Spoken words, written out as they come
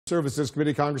Services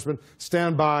Committee. Congressman,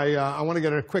 stand by. I want to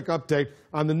get a quick update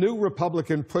on the new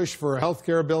Republican push for a health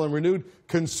care bill and renewed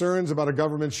concerns about a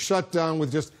government shutdown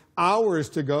with just hours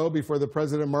to go before the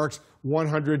president marks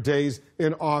 100 days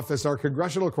in office. Our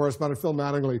congressional correspondent, Phil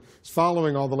Mattingly, is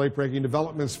following all the late-breaking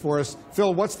developments for us.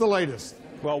 Phil, what's the latest?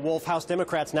 Well, Wolf, House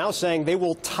Democrats now saying they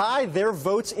will tie their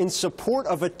votes in support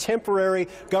of a temporary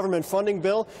government funding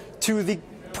bill to the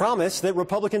promise that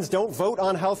Republicans don't vote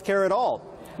on health care at all.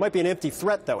 Might be an empty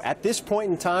threat, though. At this point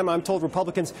in time, I'm told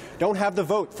Republicans don't have the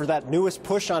vote for that newest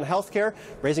push on health care,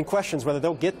 raising questions whether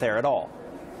they'll get there at all.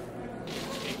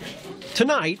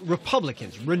 Tonight,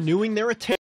 Republicans renewing their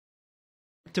attempt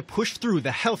to push through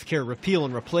the health care repeal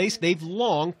and replace they've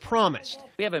long promised.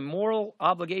 We have a moral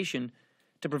obligation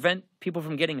to prevent people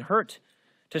from getting hurt,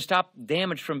 to stop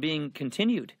damage from being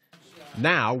continued.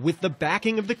 Now, with the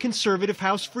backing of the conservative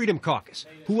House Freedom Caucus,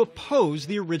 who opposed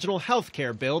the original health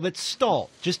care bill that stalled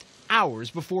just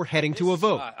hours before heading to a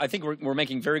vote. I think we're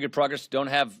making very good progress.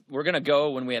 We're going to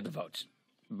go when we have the votes.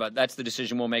 But that's the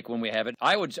decision we'll make when we have it.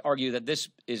 I would argue that this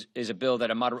is a bill that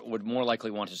a moderate would more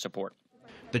likely want to support.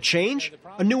 The change?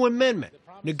 A new amendment,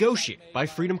 negotiated by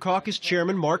Freedom Caucus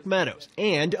Chairman Mark Meadows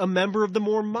and a member of the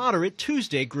more moderate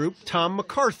Tuesday group, Tom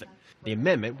MacArthur. The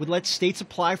amendment would let states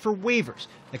apply for waivers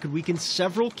that could weaken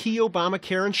several key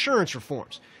Obamacare insurance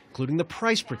reforms, including the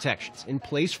price protections in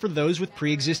place for those with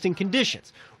pre-existing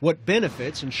conditions, what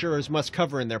benefits insurers must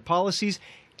cover in their policies,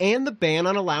 and the ban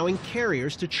on allowing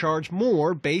carriers to charge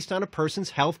more based on a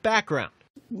person's health background.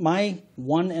 My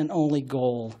one and only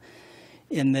goal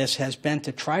in this has been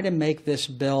to try to make this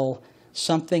bill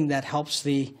something that helps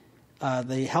the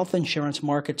health insurance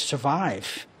market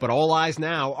survive. But all eyes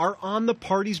now are on the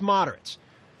party's moderates,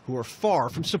 who are far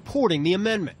from supporting the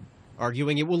amendment,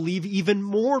 arguing it will leave even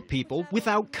more people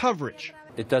without coverage.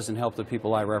 It doesn't help the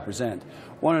people I represent.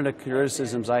 One of the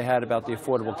criticisms I had about the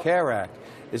Affordable Care Act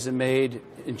is it made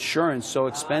insurance so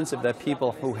expensive that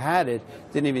people who had it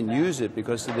didn't even use it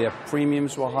because their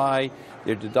premiums were high,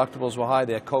 their deductibles were high,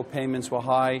 their co-payments were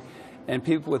high, and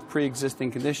people with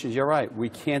pre-existing conditions, you're right, we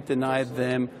can't deny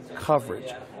them coverage.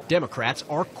 Democrats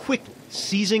are quickly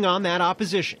seizing on that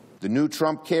opposition. The new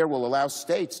Trump Care will allow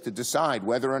states to decide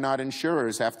whether or not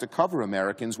insurers have to cover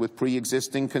Americans with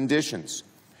pre-existing conditions.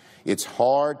 It's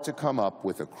hard to come up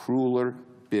with a crueler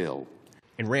bill.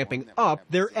 And ramping up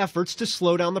their efforts to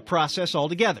slow down the process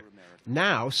altogether,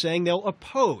 now saying they'll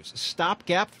oppose a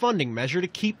stopgap funding measure to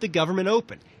keep the government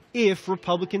open if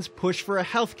Republicans push for a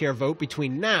health care vote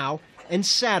between now and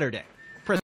Saturday,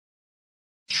 President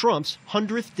Trump's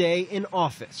 100th day in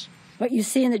office. What you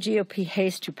see in the GOP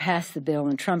haste to pass the bill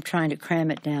and Trump trying to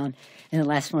cram it down in the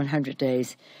last 100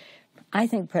 days, I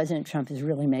think President Trump is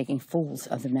really making fools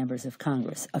of the members of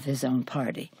Congress of his own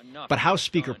party. But House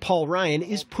Speaker Paul Ryan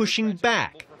is pushing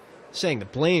back, saying the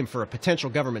blame for a potential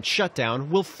government shutdown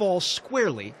will fall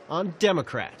squarely on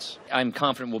Democrats. I'm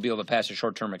confident we'll be able to pass a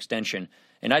short-term extension,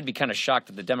 and I'd be kind of shocked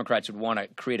that the Democrats would want to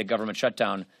create a government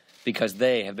shutdown because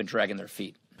they have been dragging their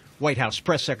feet. White House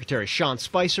Press Secretary Sean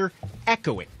Spicer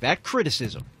echoing that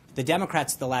criticism. The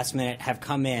Democrats at the last minute have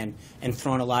come in and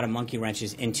thrown a lot of monkey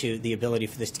wrenches into the ability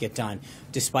for this to get done,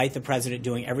 despite the president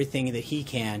doing everything that he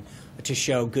can to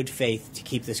show good faith to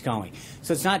keep this going.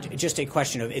 So it's not just a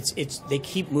question of they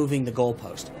keep moving the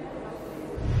goalpost.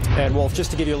 And Wolf,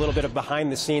 just to give you a little bit of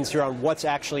behind the scenes here on what's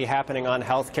actually happening on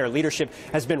health care, leadership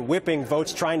has been whipping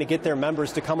votes, trying to get their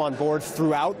members to come on board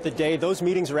throughout the day. Those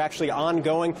meetings are actually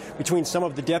ongoing between some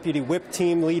of the deputy whip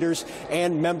team leaders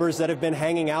and members that have been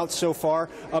hanging out so far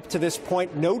up to this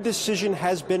point. No decision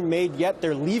has been made yet.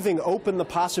 They're leaving open the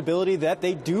possibility that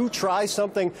they do try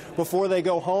something before they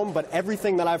go home. But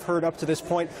everything that I've heard up to this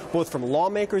point, both from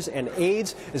lawmakers and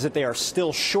aides, is that they are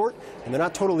still short and they're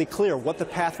not totally clear what the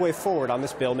pathway forward on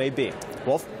this bill may be.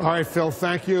 Wolf? All right, Phil,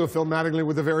 thank you. Phil Mattingly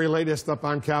with the very latest up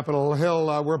on Capitol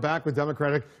Hill. We're back with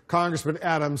Democratic Congressman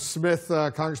Adam Smith.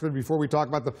 Congressman, before we talk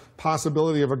about the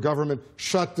possibility of a government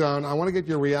shutdown, I want to get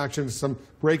your reaction to some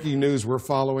breaking news we're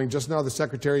following. Just now, the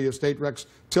Secretary of State, Rex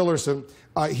Tillerson,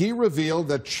 he revealed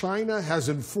that China has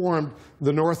informed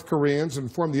the North Koreans,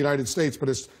 informed the United States, but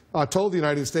has told the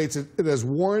United States it has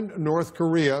warned North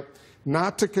Korea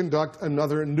not to conduct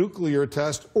another nuclear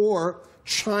test, or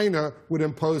China would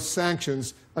impose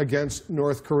sanctions against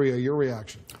North Korea. Your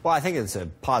reaction? Well, I think it's a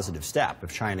positive step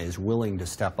if China is willing to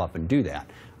step up and do that.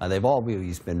 They've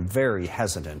always been very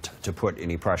hesitant to put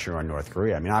any pressure on North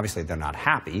Korea. I mean, obviously, they're not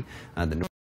happy that North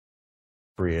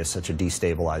Korea is such a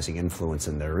destabilizing influence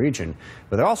in their region,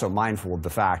 but they're also mindful of the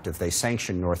fact if they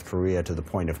sanction North Korea to the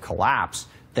point of collapse,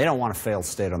 they don't want a failed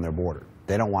state on their border.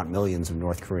 They don't want millions of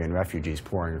North Korean refugees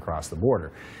pouring across the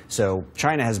border. So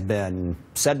China has been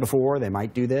said before they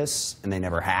might do this, and they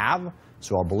never have.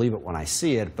 So I'll believe it when I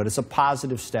see it. But it's a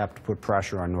positive step to put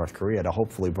pressure on North Korea to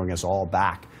hopefully bring us all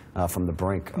back from the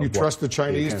brink. You trust the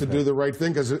Chinese to do the right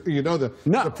thing? Because, you know, the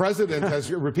president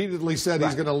has repeatedly said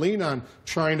he's going to lean on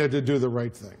China to do the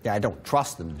right thing. Yeah, I don't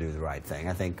trust them to do the right thing.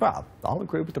 I think, well, I'll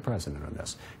agree with the president on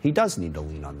this. He does need to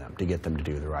lean on them to get them to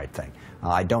do the right thing.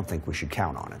 I don't think we should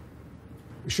count on it.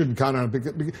 We shouldn't count on it.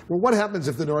 Because, well, what happens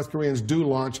if the North Koreans do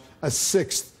launch a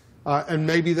 6th and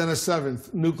maybe then a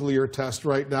 7th nuclear test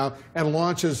right now and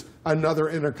launches another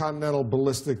intercontinental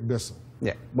ballistic missile?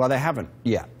 Yeah, well, they haven't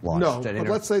yet launched. No, but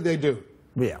let's say they do.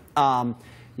 Yeah,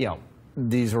 you know,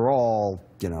 these are all,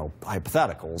 you know,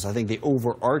 hypotheticals. I think the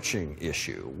overarching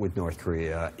issue with North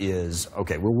Korea is,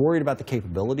 okay, we're worried about the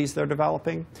capabilities they're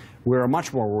developing. We're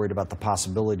much more worried about the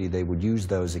possibility they would use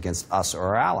those against us or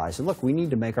our allies. And look, we need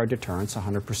to make our deterrence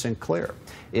 100% clear.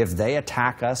 If they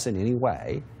attack us in any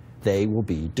way, they will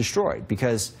be destroyed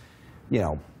because, you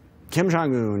know, Kim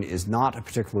Jong-un is not a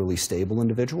particularly stable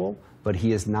individual, but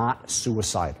he is not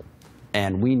suicidal.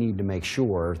 And we need to make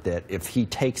sure that if he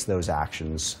takes those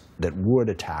actions that would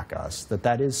attack us,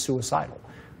 that is suicidal.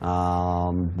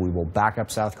 We will back up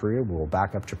South Korea, we will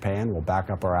back up Japan, we'll back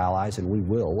up our allies, and we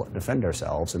will defend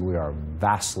ourselves, and we are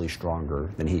vastly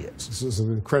stronger than he is. This is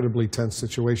an incredibly tense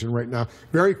situation right now.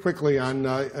 Very quickly on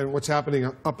what's happening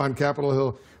up on Capitol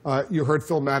Hill, you heard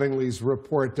Phil Mattingly's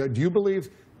report. Do you believe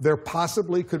there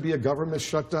possibly could be a government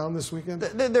shutdown this weekend?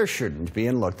 There shouldn't be.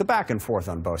 And look, the back and forth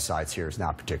on both sides here is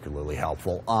not particularly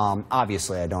helpful.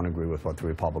 Obviously, I don't agree with what the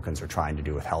Republicans are trying to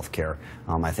do with health care.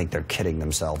 I think they're kidding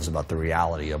themselves about the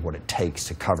reality of what it takes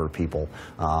to cover people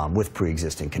with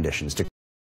pre-existing conditions, to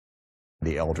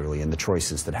the elderly, and the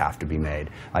choices that have to be made.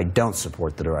 I don't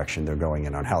support the direction they're going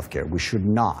in on health care. We should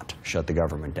not shut the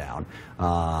government down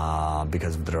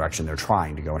because of the direction they're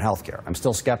trying to go in health care. I'm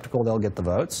still skeptical they'll get the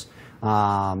votes.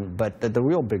 But the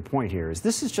real big point here is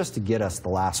this is just to get us the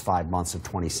last 5 months of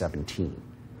 2017,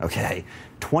 okay?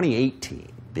 2018,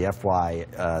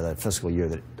 the fiscal year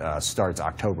that starts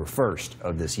October 1st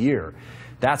of this year,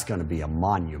 that's going to be a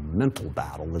monumental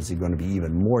battle. This is going to be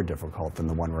even more difficult than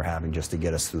the one we're having just to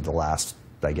get us through the last,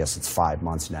 I guess it's 5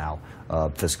 months now,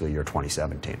 of fiscal year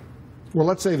 2017. Well,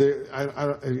 let's say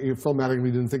Phil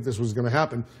Mattingly didn't think this was going to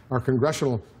happen, our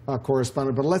congressional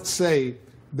correspondent, but let's say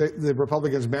the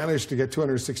Republicans managed to get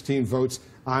 216 votes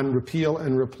on repeal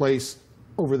and replace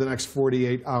over the next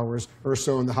 48 hours or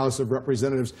so in the House of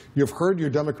Representatives. You've heard your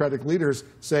Democratic leaders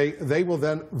say they will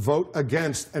then vote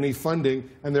against any funding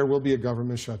and there will be a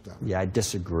government shutdown. Yeah, I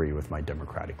disagree with my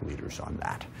Democratic leaders on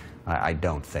that. I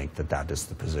don't think that is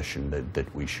the position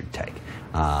that we should take.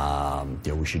 You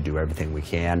know, we should do everything we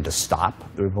can to stop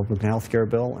the Republican health care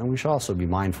bill, and we should also be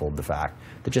mindful of the fact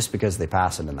that just because they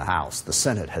pass it in the House, the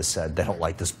Senate has said they don't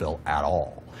like this bill at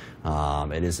all.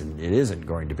 It isn't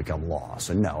going to become law.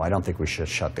 So no, I don't think we should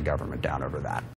shut the government down over that.